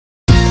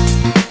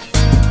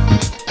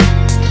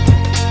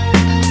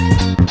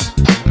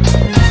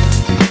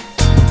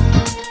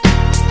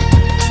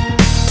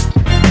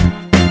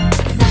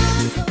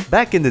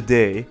Back in the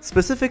day,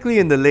 specifically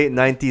in the late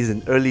 90s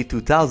and early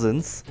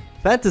 2000s,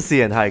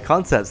 fantasy and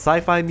high-concept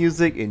sci-fi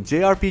music in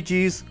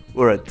JRPGs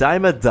were a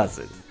dime a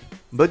dozen.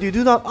 But you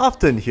do not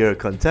often hear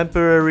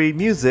contemporary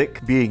music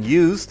being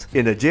used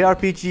in a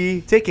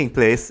JRPG taking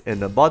place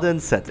in a modern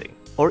setting,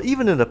 or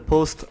even in a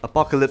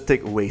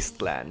post-apocalyptic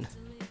wasteland.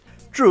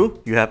 True,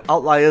 you have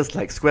outliers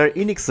like Square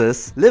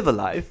Enix's Live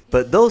Alive,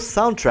 but those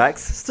soundtracks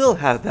still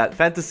have that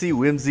fantasy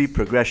whimsy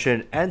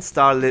progression and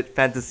starlit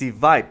fantasy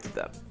vibe to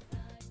them.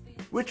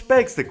 Which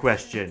begs the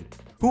question,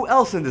 who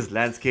else in this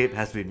landscape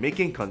has been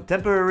making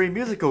contemporary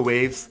musical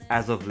waves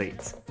as of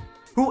late?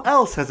 Who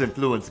else has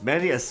influenced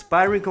many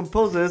aspiring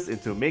composers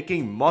into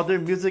making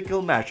modern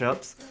musical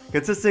mashups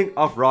consisting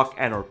of rock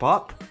and or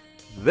pop?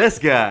 This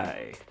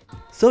guy!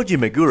 Shoji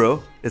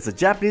Meguro is a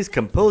Japanese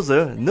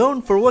composer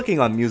known for working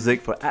on music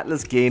for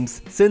Atlus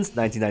games since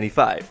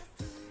 1995.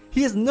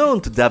 He is known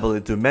to dabble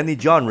into many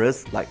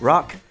genres like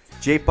rock,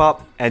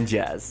 J-pop, and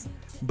jazz.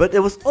 But it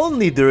was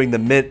only during the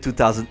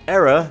mid-2000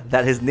 era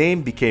that his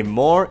name became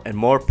more and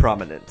more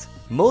prominent,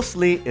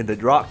 mostly in the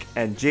rock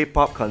and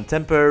J-pop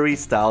contemporary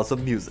styles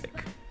of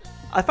music.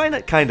 I find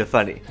that kinda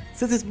funny,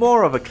 since he's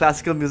more of a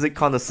classical music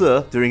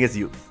connoisseur during his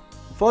youth.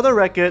 For the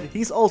record,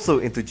 he's also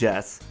into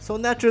jazz, so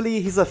naturally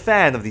he's a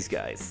fan of these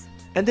guys.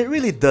 And it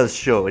really does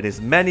show in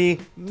his many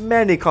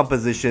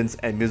compositions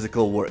and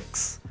musical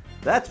works.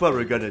 That's what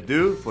we're gonna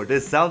do for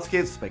this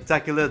Soundscape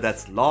Spectacular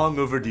that's long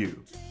overdue.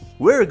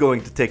 We're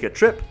going to take a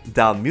trip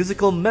down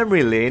musical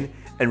memory lane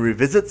and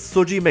revisit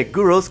Shoji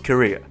Meguro's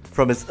career,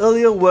 from his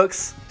earlier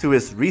works to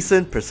his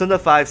recent Persona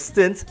 5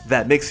 stint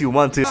that makes you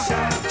want to.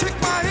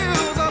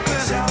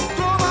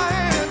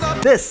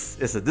 This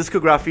is a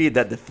discography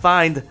that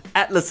defined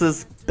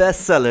Atlus's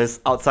bestsellers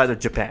outside of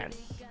Japan.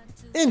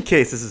 In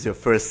case this is your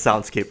first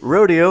Soundscape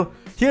rodeo,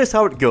 here's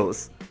how it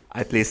goes.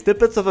 I play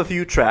snippets of a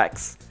few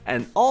tracks,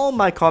 and all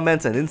my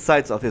comments and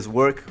insights of his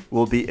work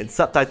will be in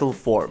subtitle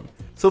form.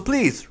 So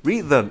please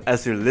read them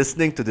as you're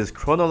listening to this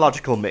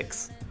chronological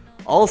mix.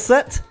 All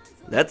set?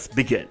 Let's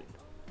begin.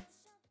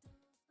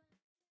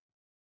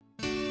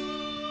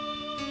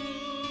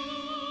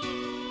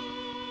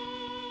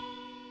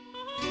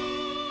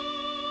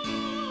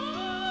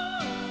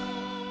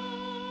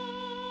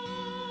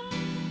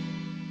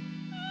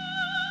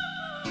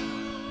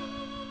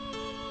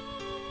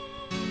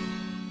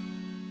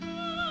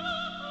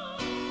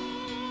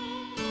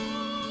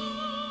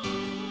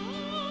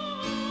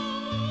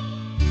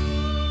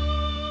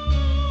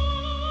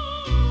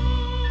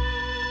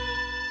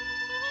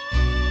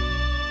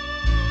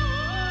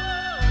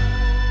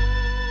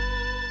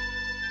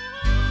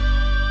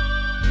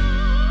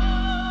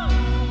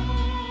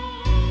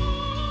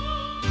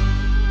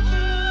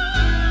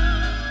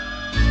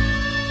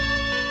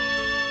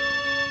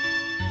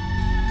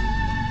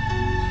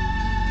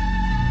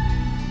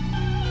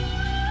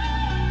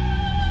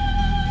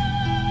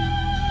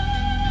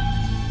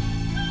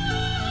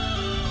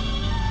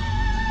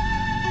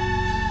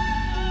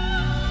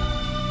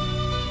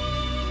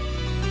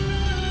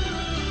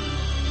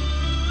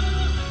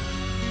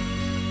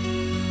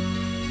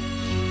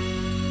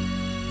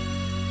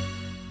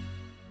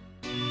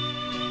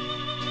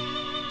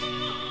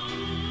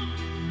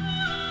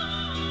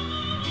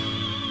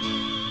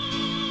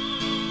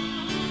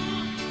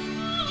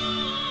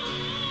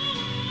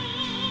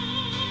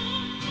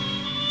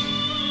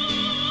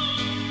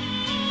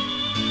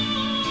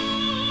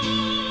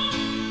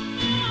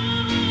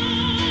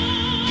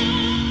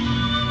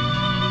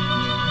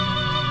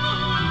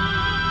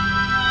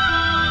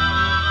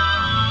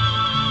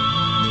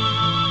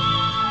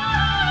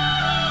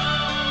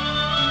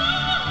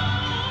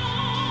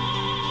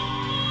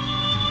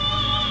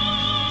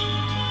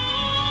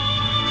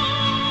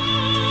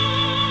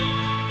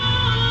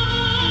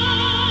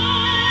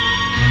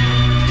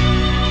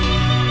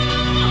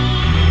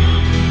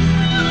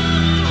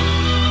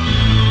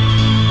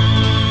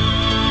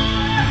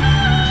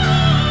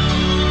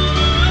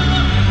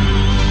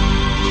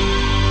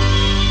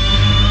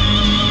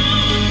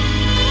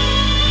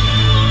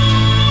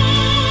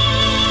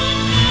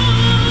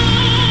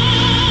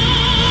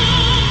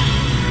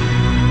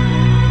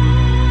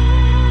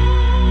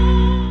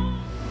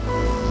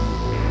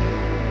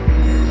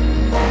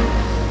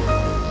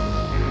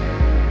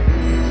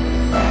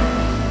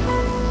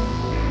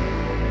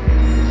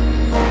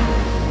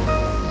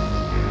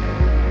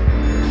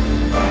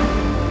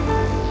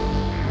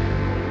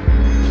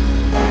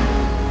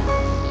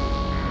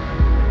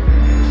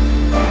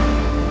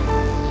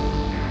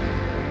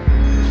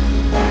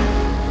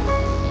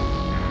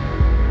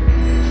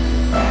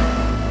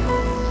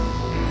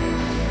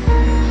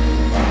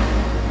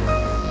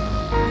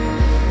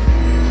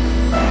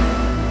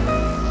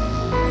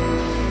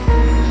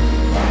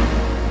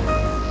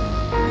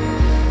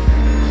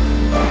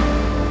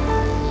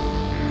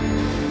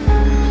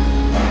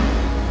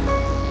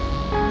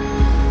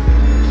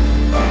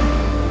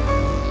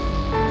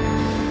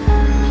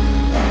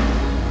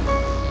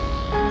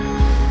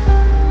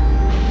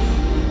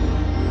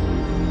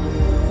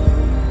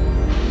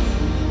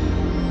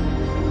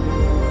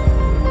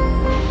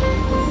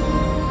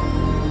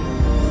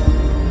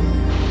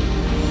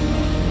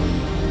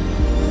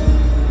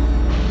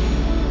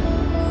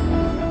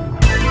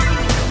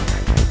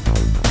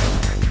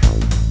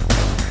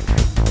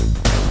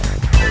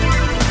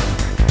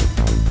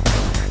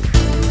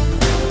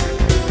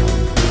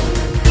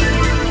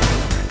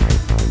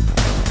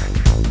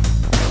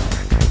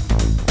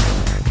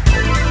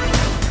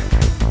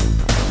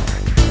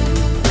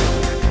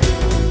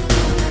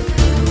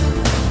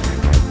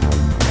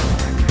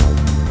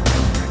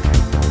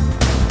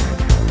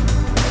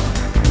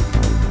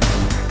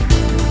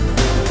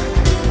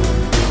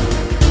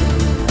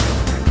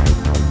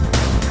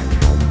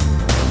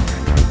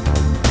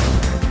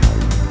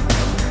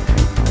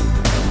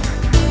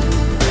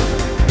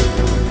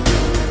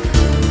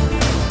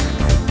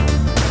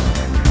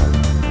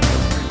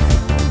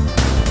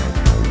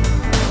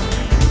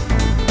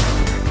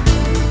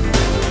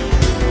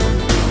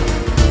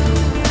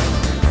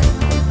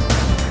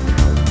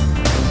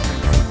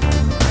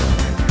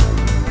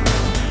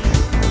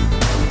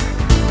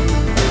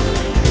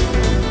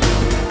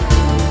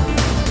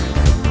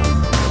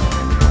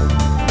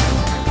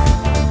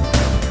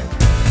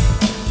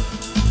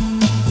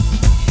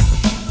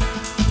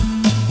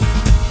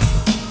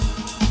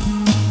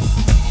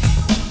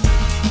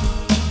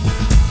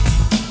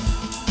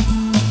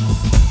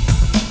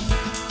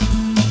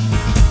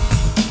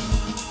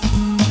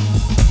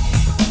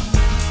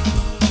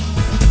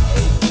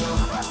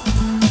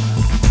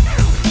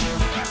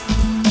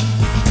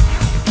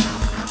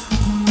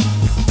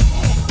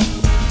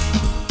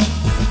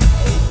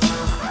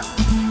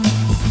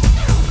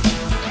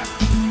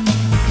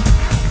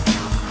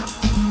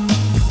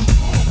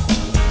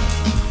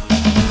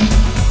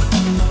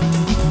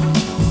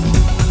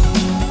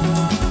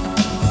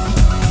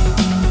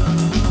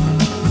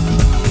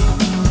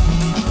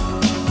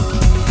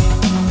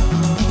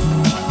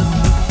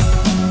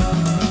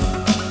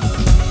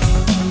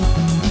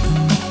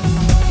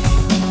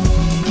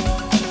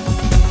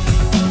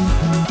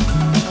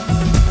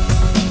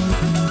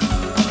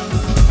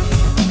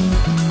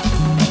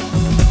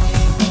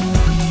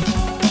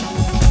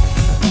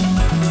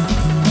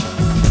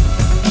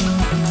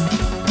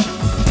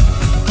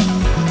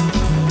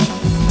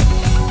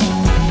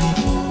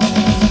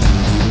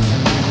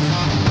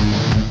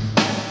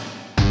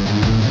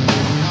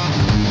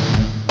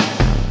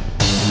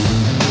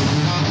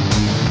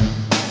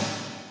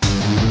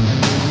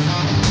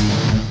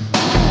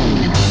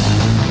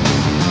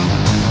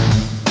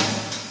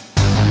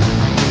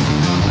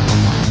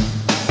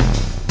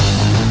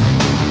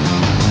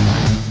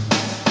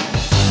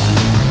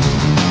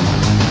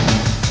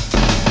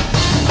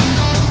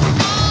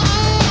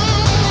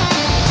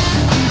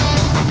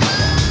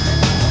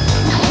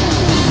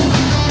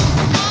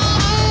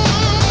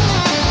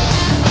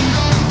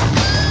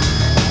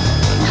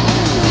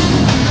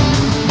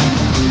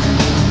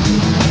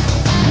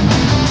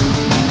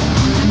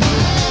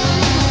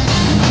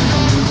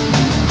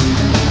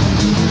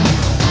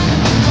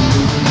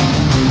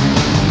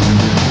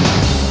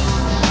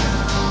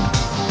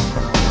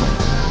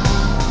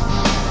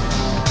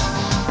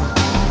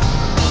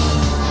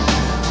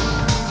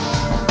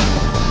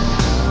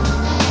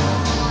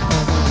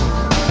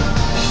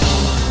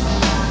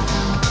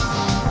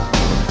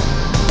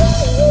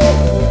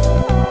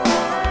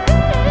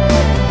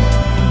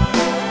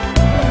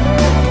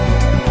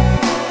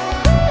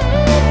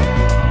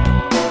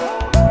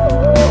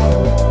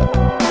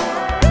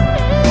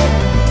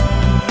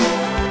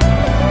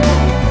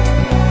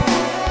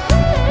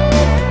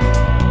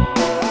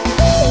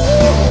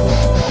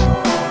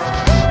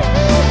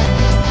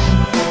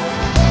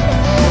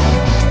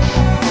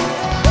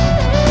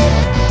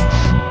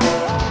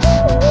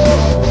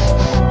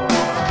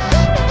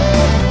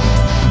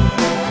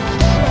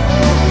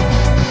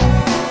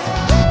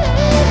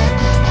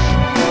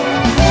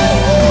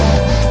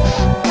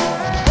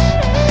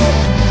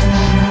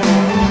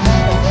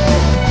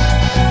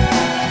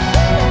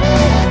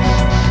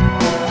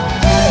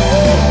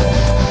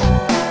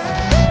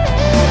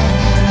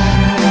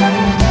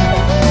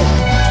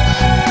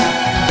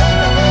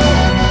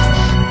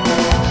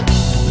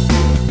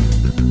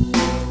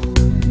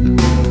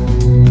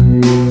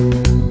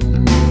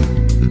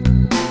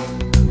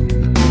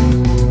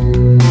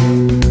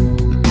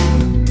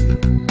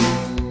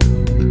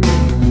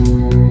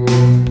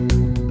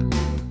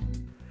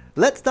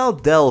 now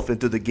delve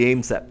into the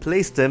games that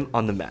placed him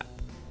on the map.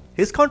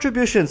 His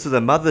contributions to the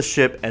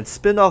Mothership and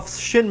spin-off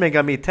Shin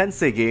Megami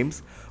Tensei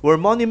games were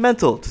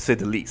monumental to say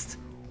the least.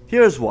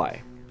 Here's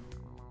why.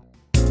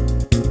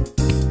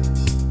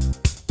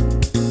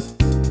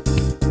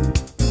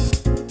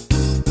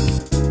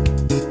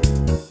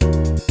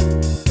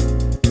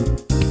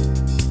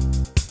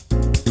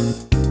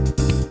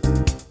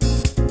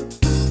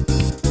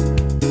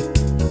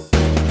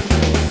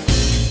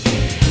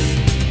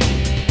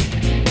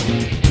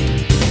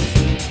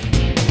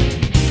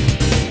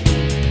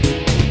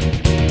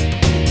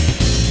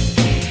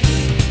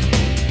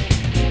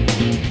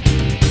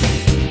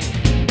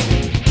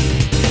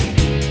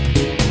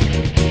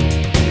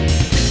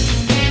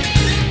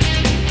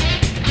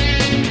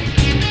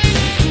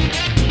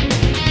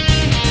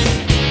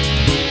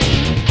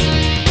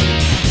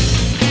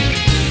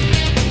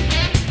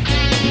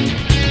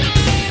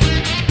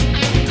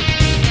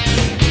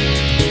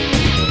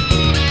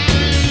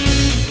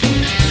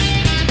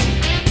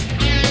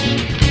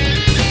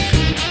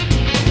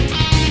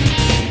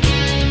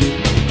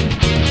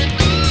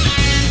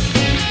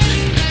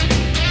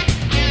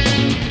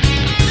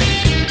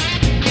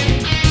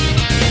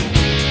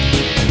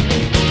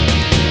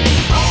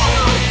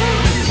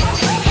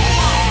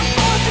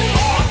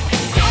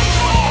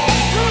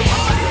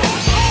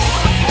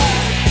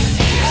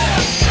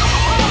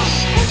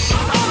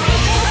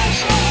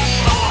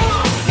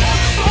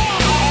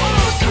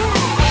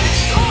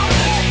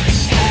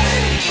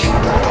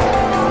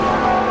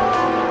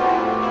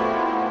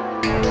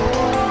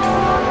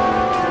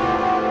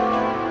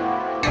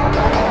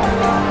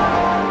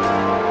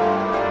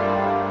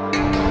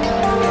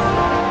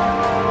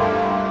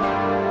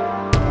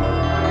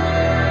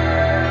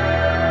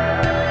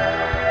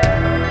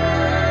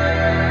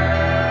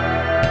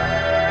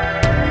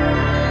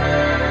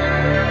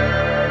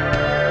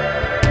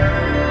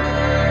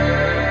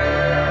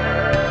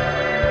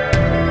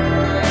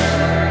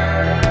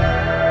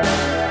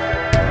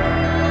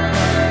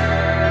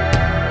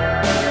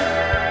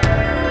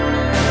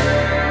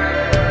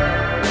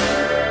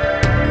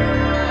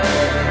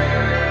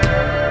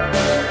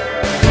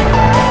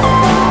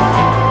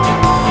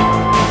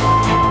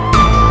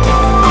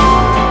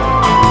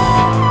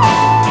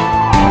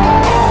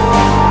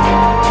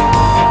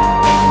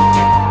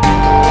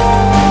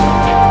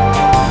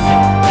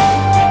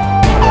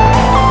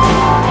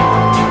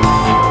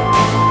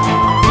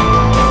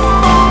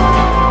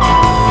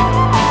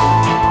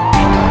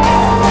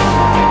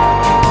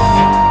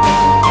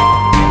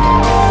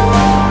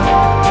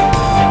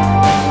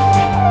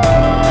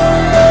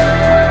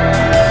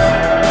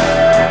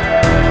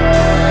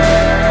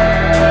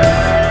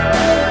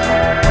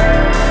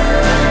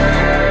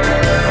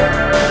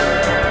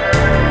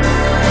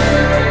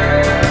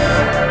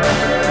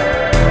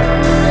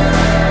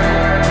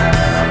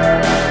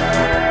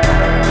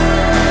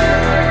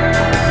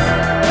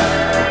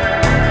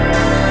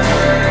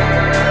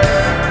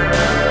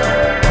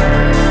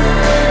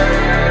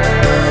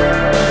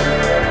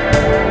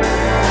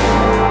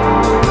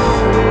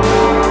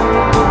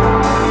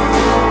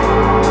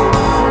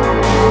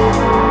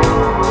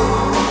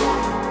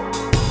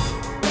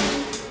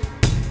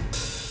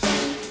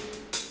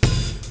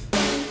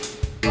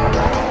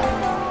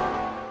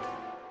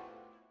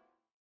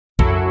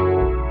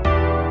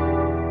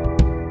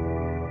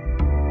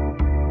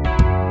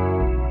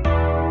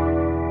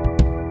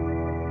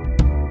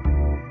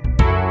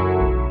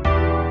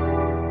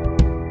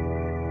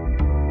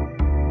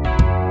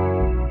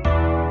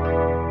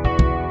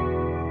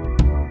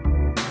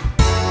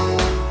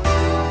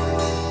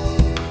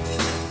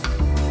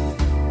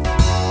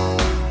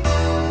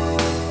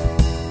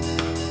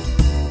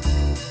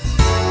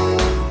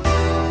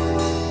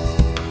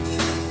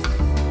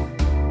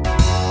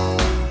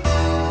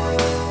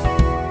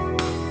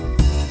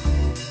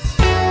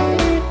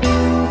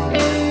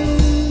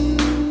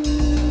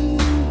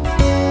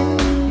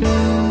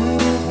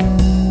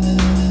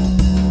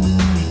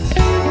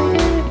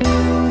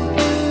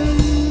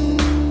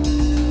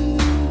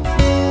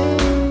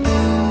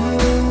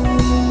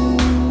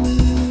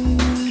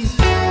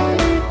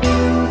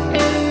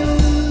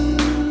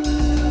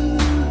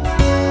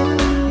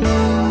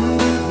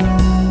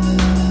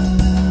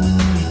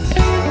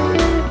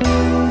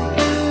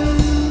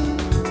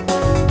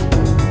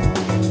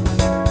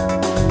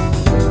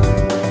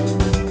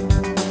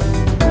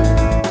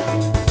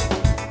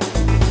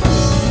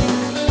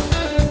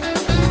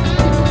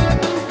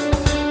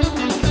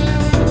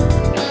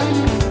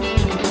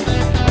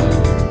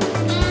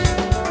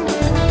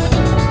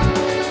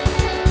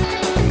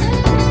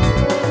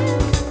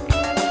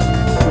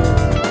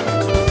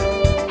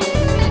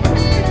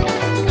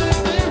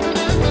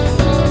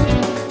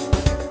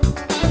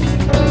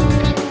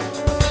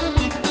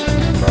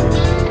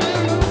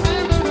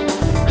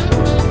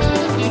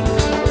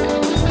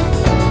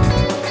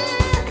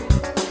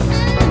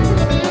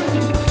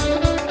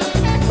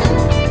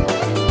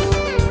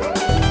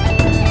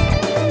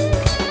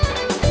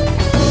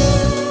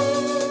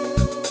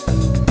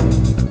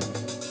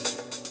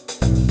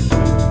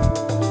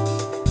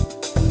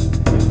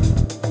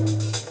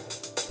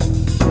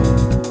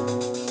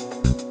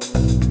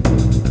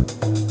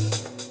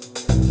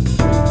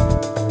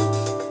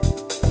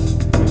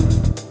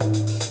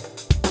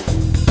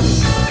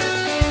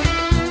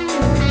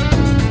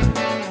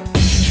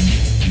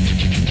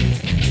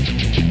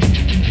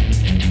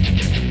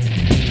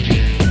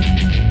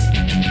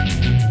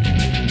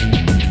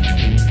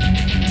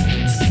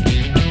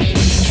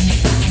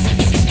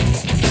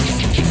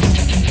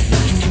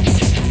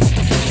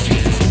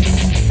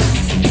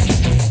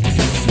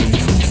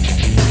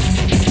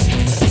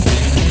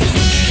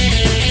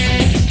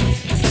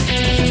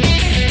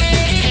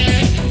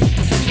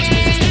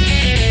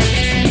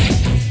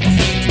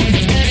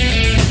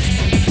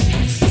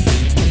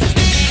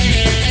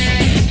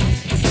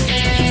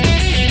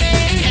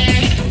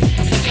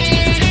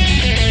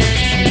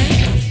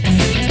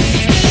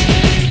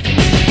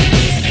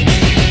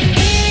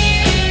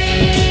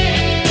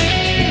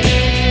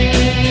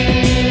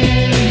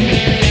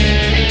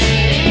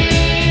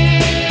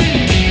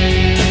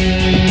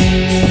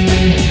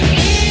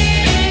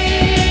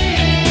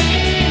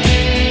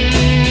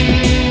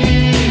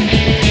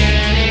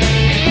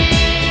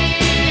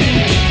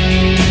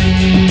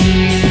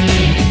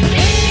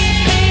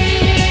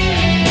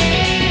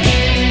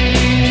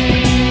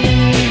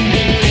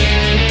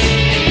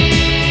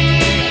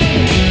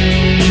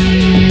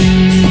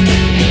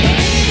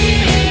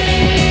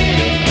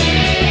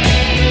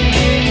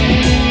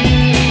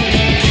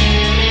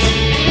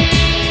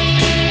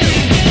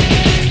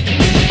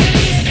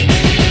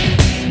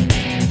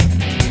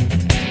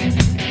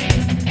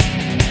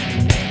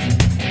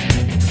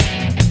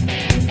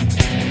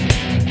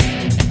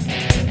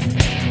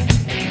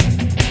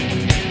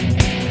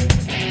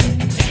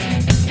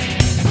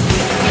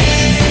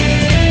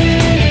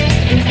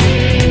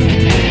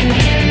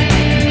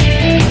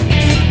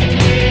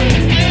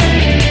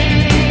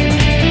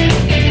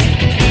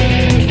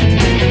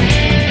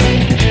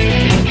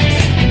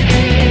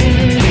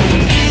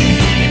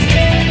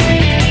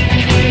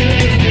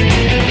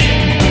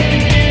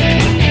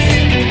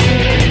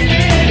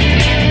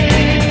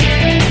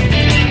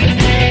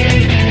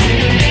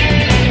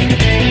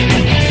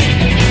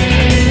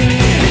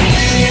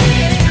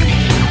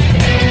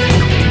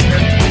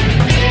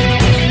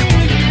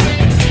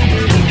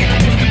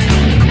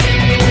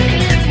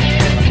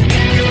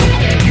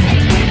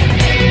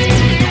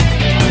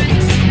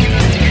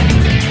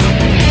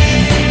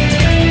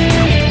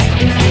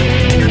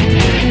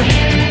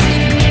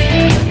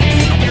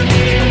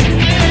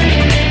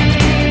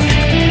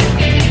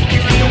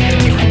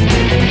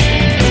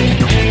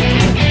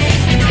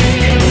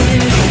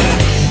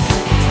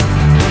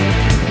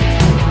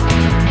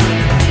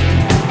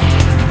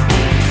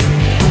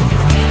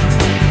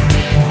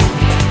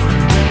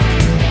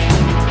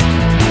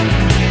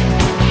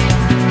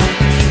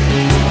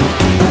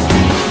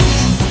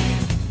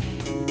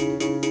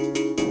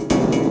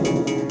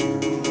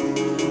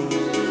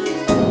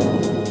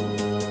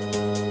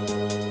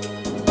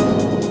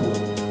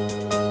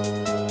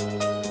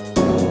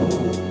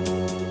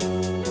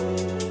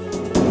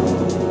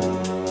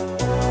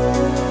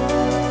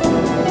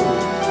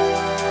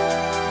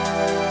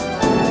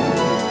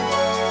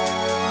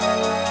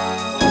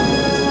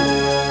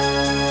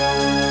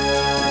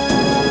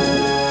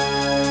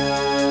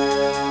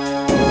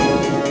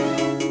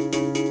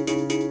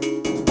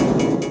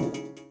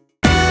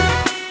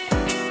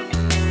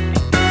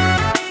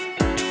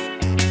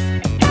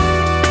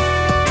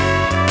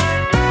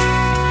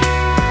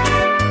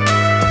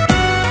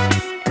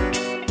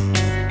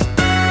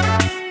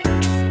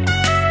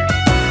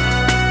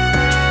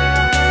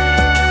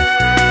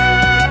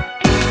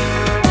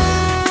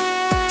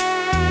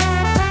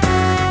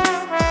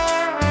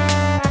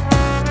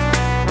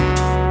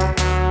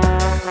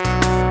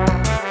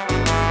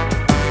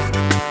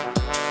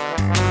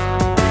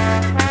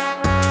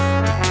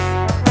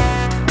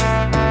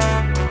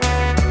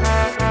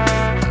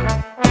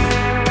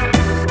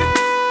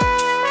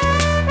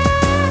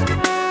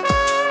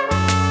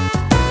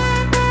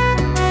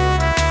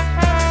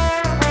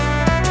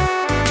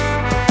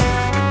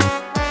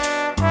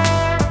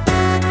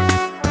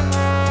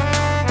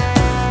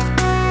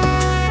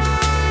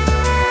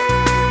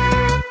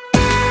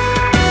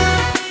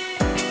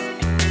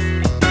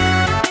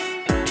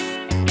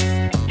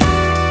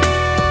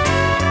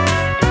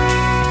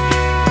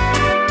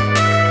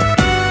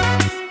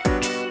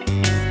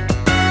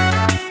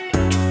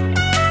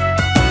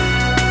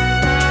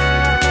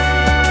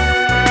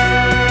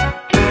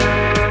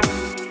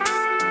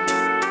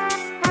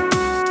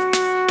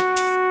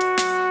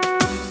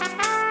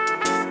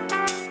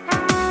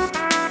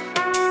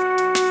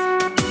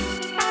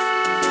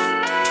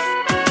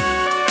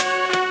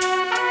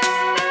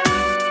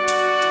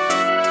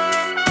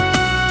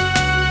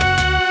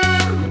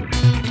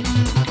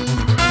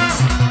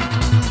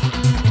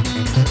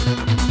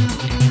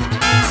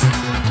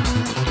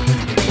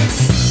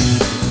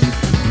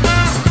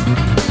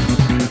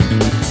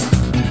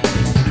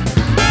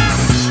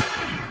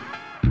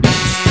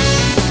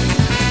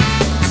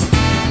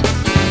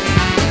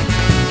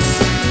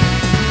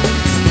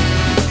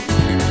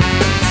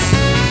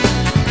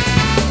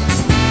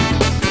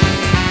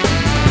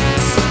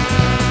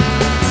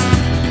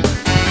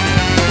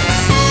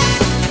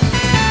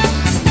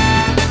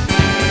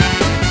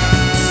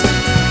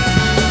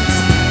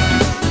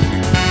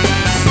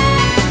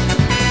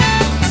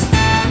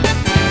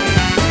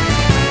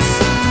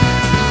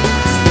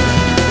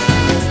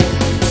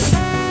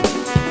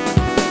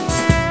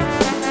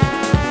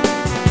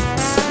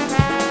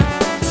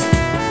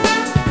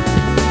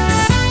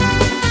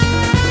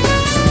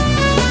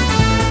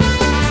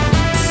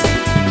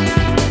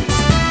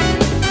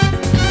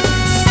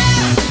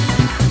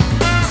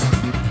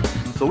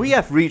 So we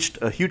have reached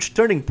a huge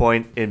turning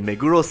point in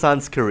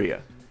Meguro-san's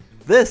career.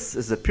 This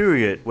is a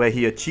period where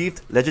he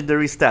achieved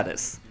legendary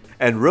status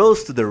and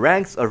rose to the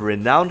ranks of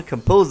renowned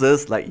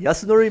composers like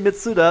Yasunori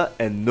Mitsuda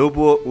and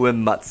Nobuo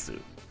Uematsu.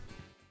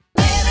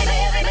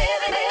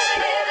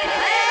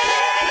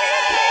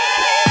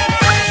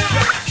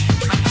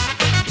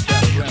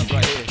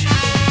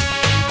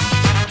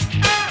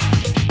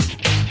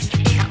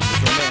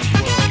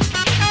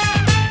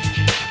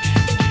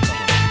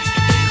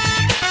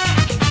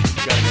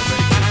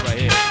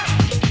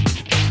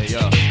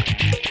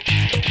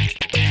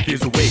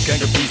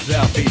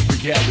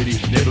 Reality,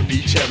 never be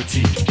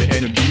charity. The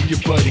enemy you're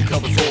fighting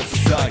covers all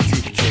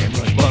society. Damn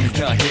right, mommy's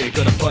not here,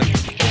 gonna fight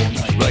all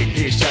night. Right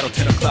here, shadow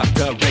 10 o'clock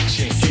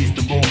direction. Seize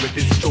the moment,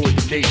 destroy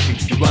the nation.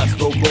 You rhyme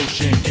slow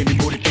motion, give me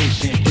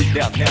motivation. Breathe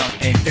out now,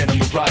 and then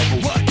I'm a rival.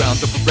 Round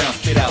up around,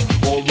 spit out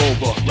all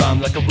over. Rhyme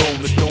like a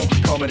rolling stone,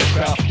 come in the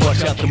crowd.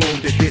 Watch out the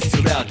moon, they diss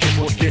till out. This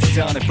was this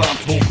sound and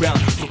bombs whole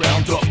ground. So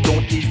round up,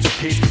 don't ease your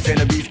pace, cause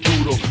enemies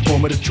brutal.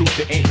 Moment of truth,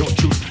 there ain't no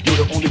truth. You're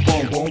the only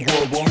one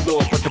world, one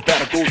law. But the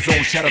battle goes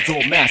on, shadows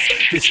all mass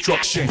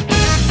destruction.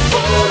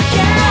 Oh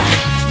yeah,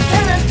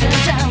 down, down,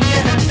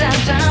 down, down,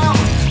 down,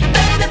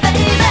 baby,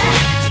 baby,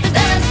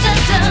 down, down,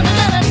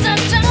 down,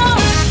 down, down.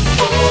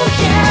 Oh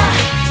yeah,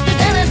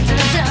 down,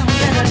 down,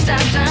 down,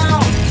 down,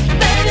 down,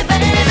 baby,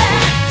 baby,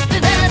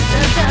 down,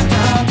 down,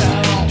 down,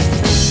 down.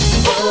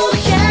 Oh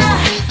yeah,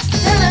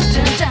 down,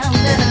 down,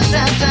 down,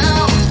 down,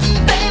 down,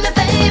 baby,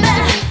 baby,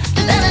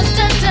 down,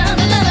 down, down,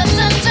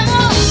 down,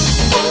 down.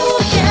 Oh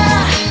yeah,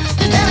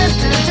 down,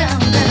 down,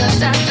 down,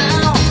 down,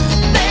 down,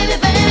 baby,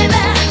 baby.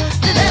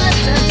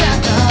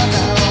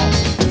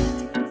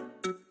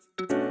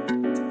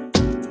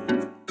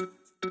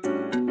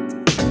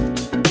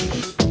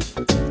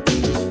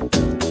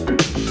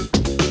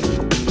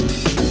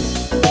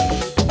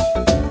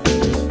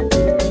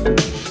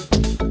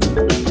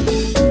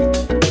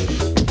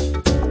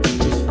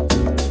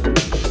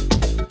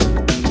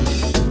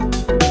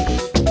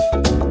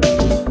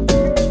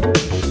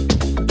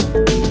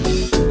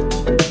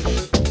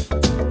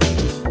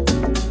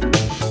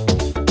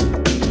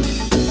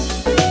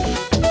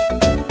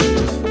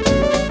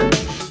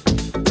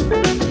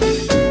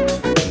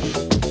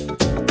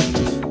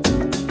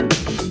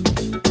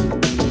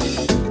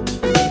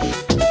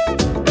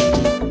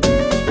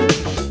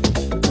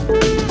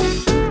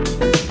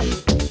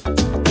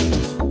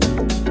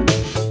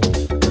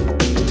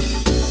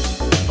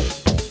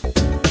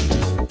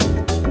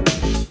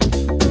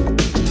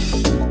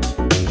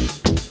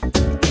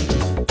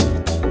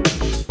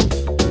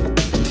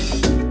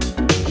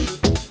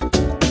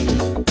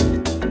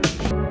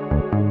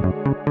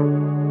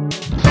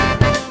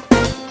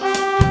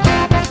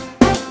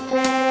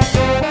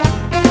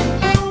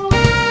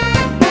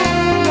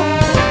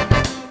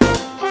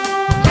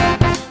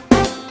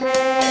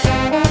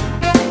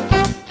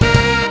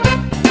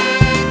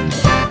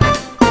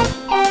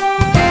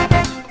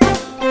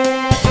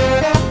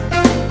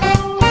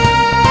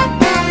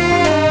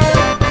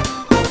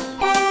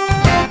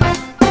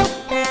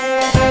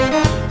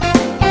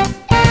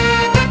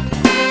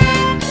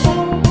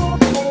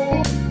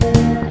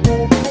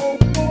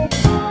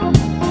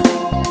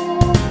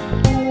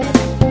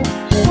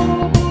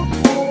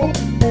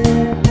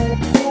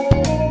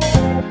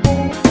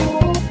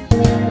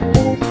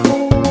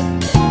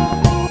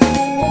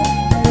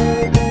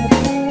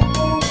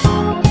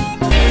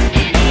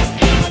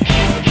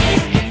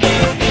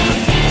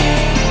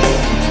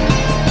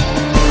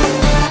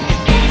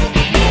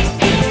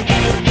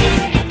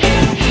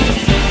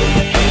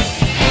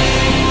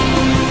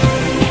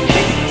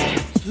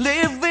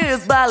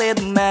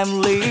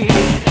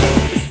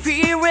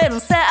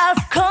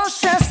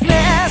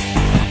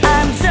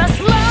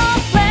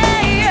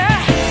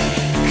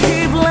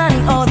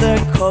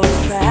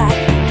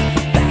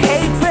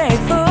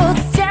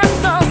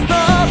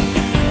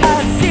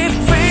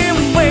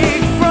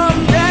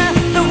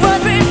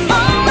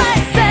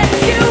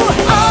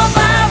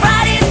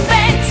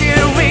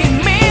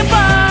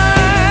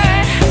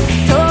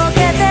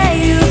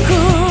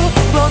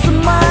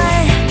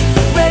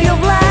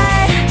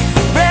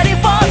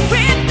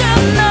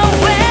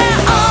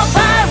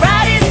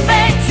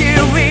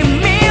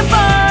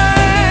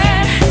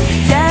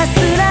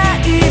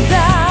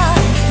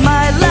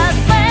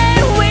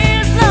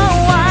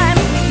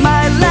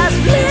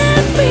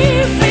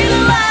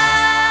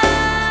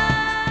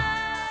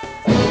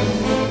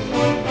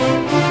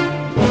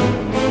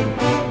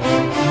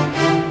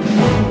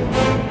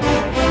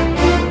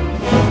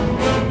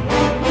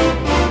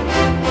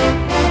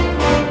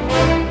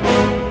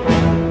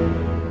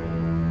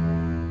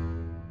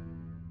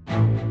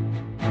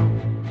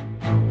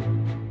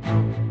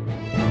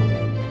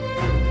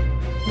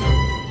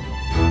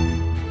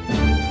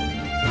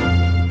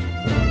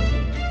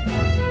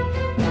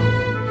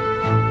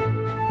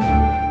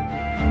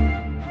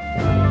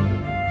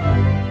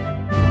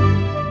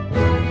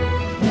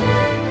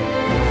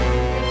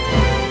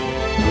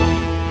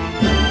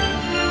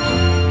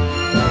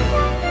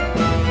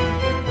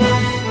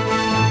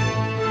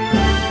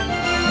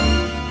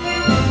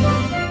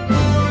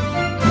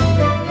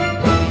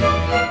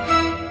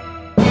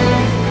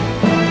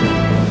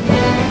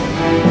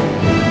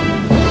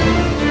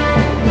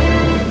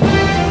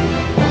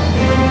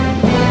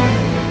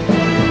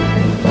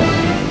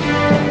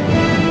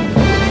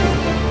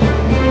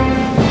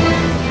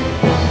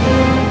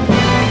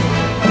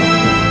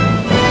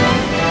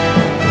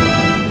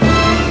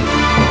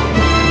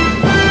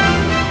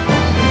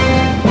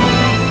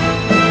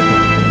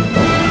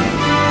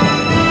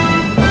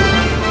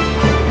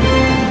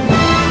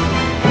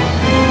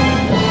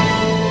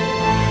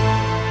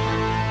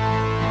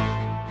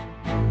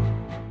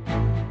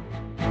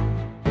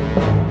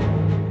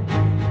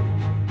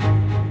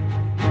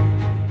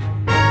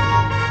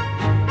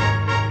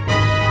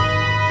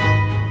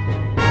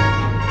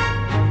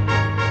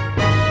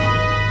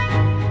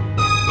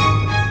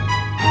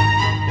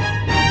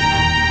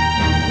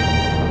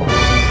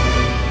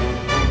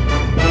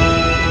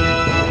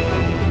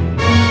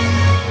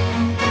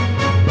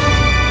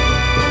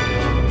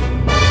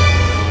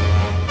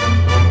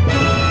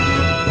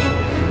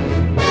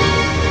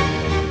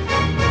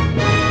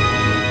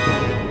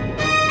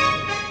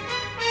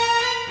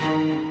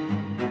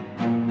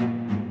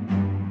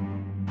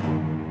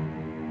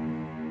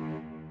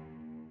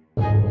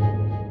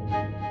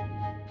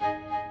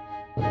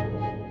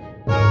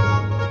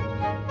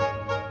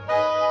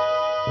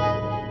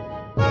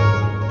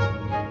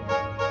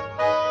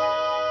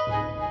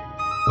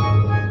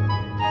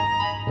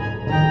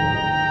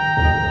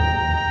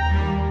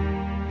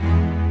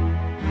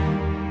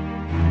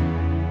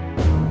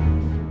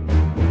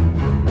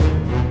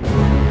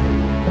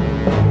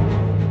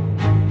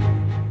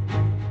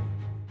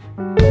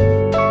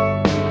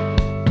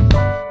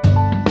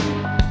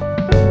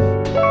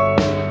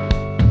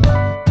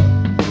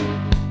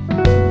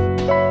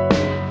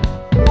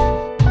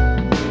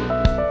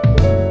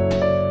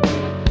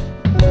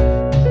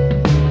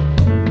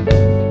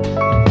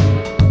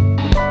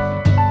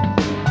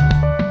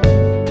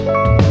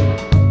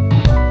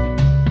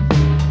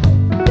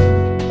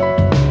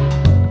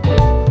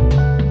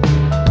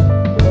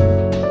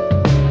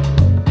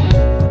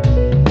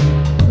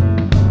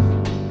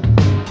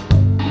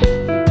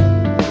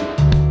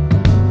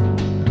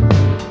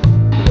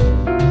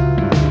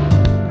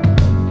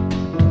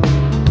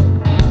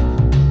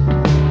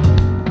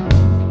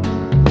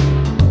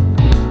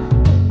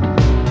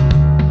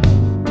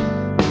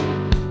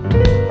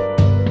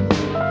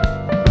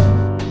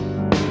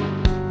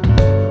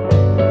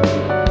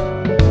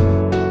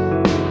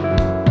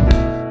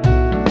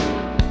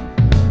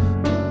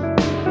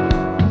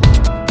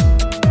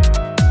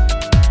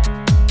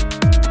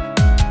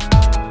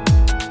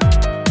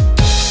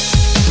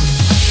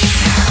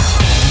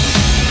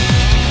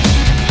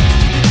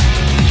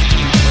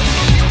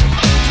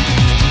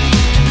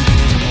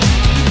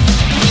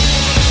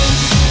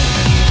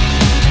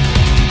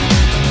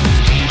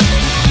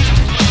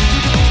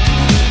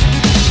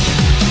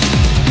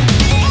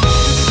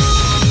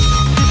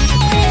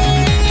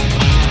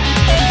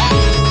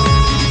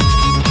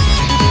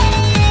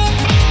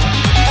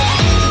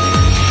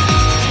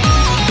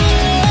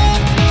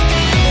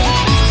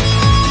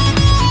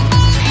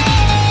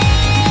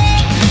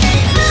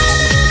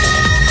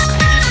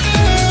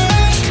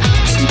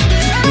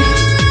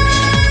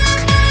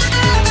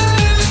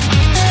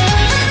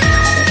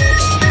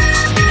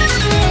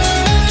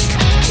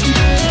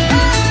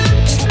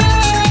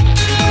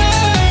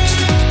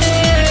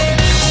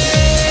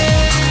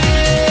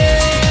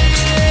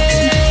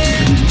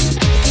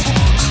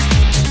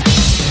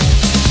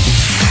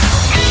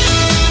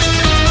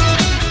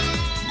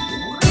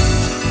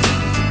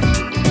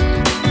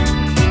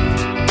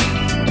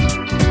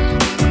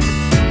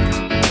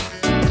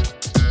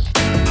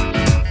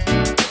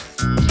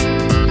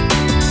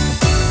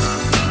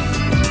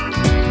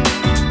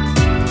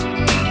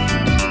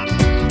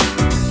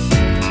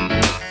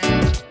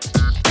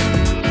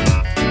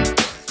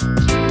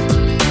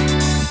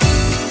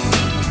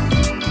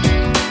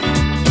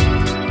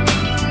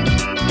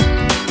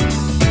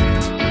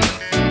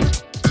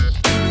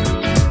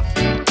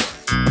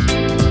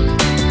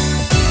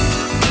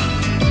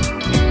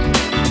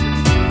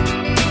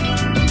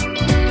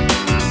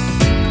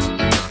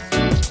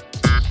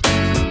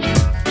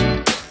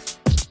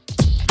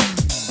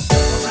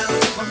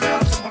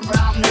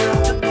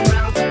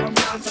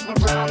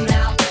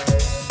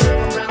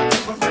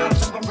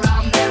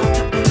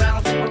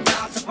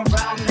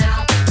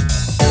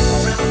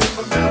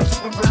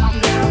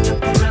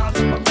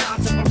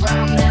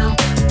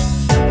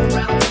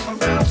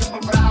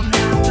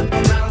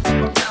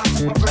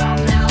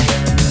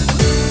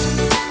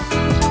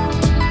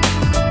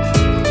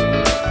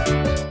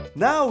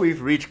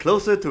 we've reached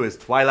closer to his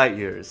twilight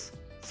years.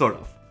 Sort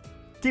of.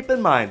 Keep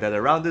in mind that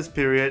around this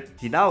period,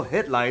 he now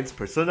headlines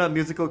Persona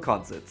musical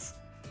concerts.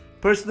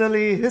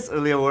 Personally, his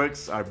earlier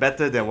works are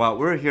better than what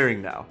we're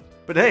hearing now.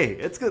 But hey,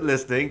 it's good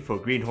listening for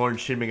Greenhorn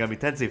Shin Megami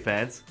Tensei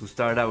fans who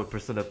started out with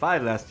Persona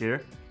 5 last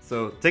year,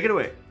 so take it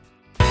away.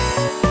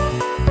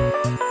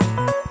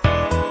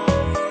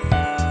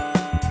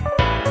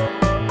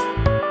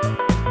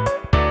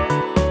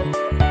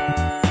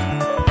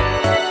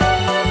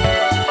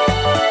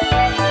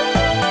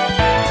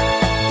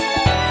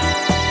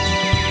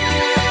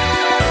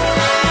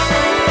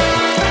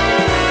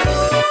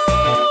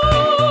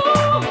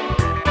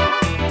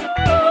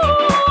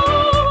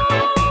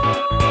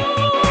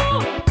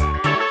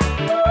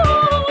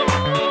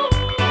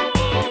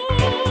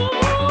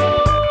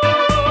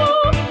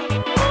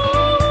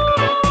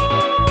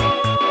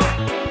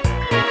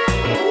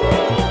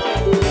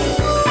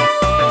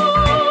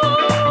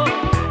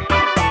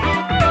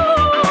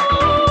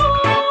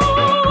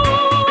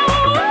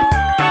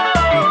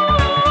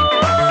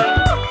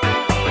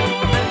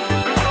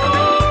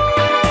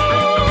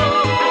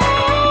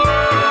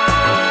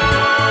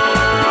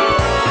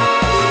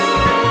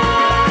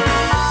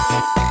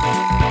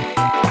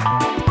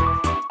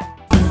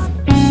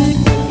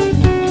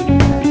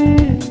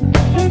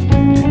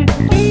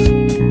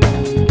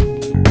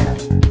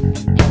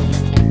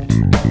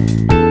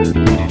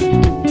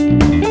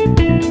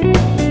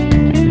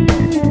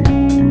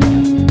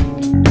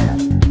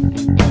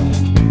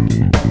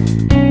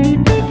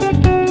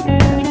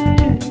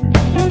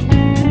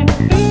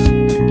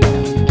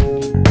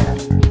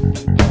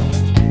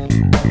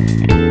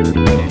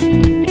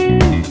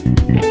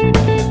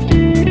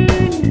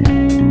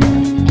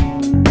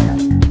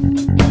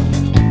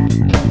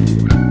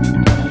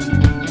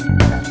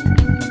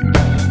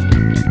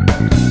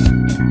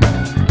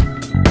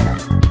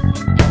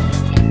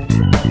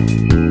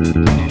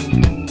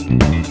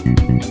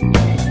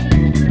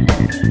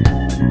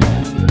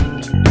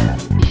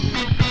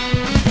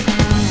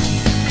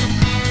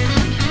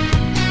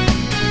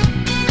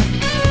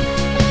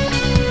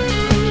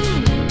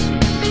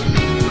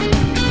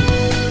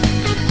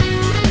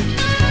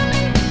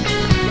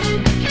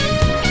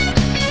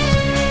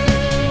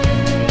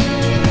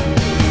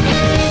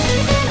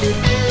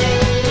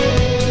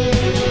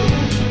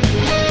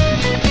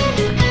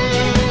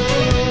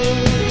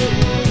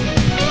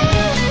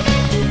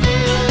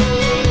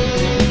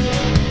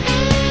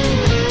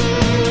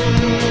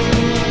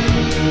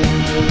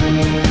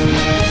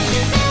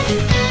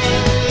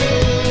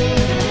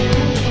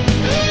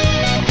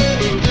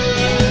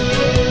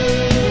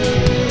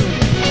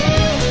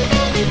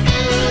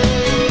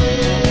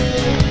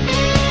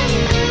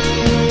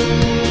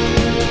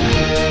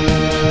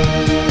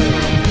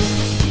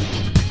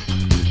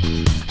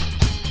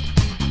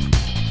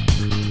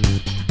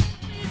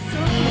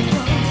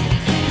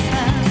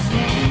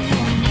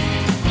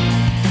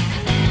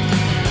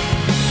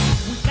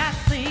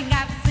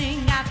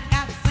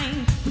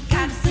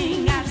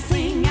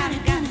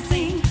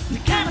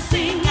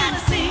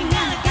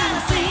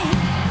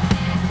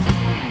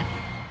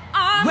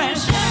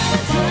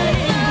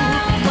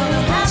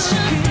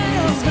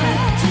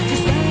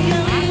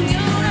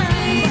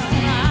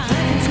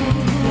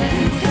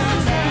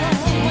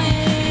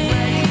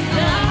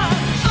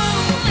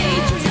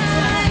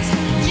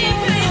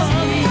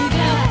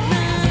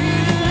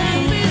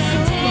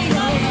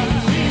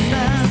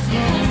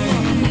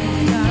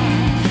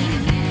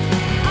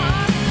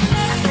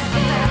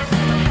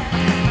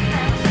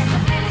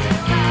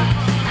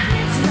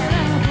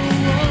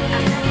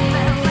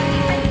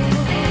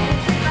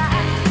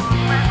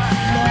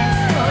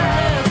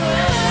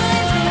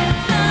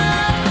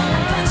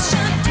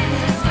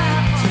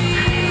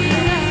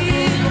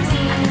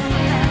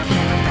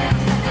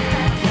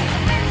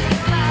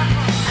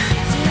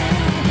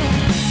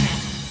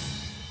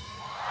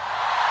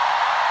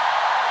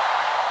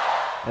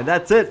 And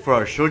that's it for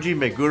our Shoji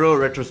Meguro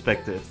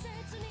retrospective.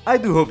 I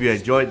do hope you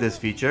enjoyed this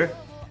feature.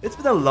 It's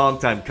been a long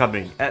time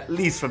coming, at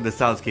least from the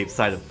SoundScape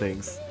side of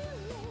things.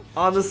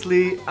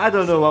 Honestly, I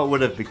don't know what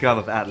would have become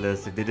of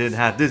Atlus if they didn't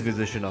have this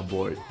musician on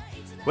board.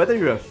 Whether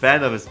you're a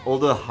fan of his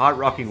older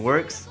hard-rocking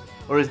works,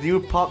 or his new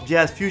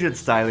pop-jazz fusion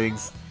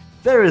stylings,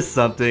 there is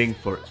something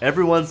for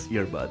everyone's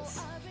earbuds.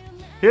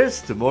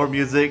 Here's to more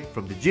music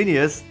from the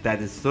genius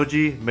that is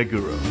Shoji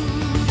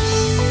Meguro.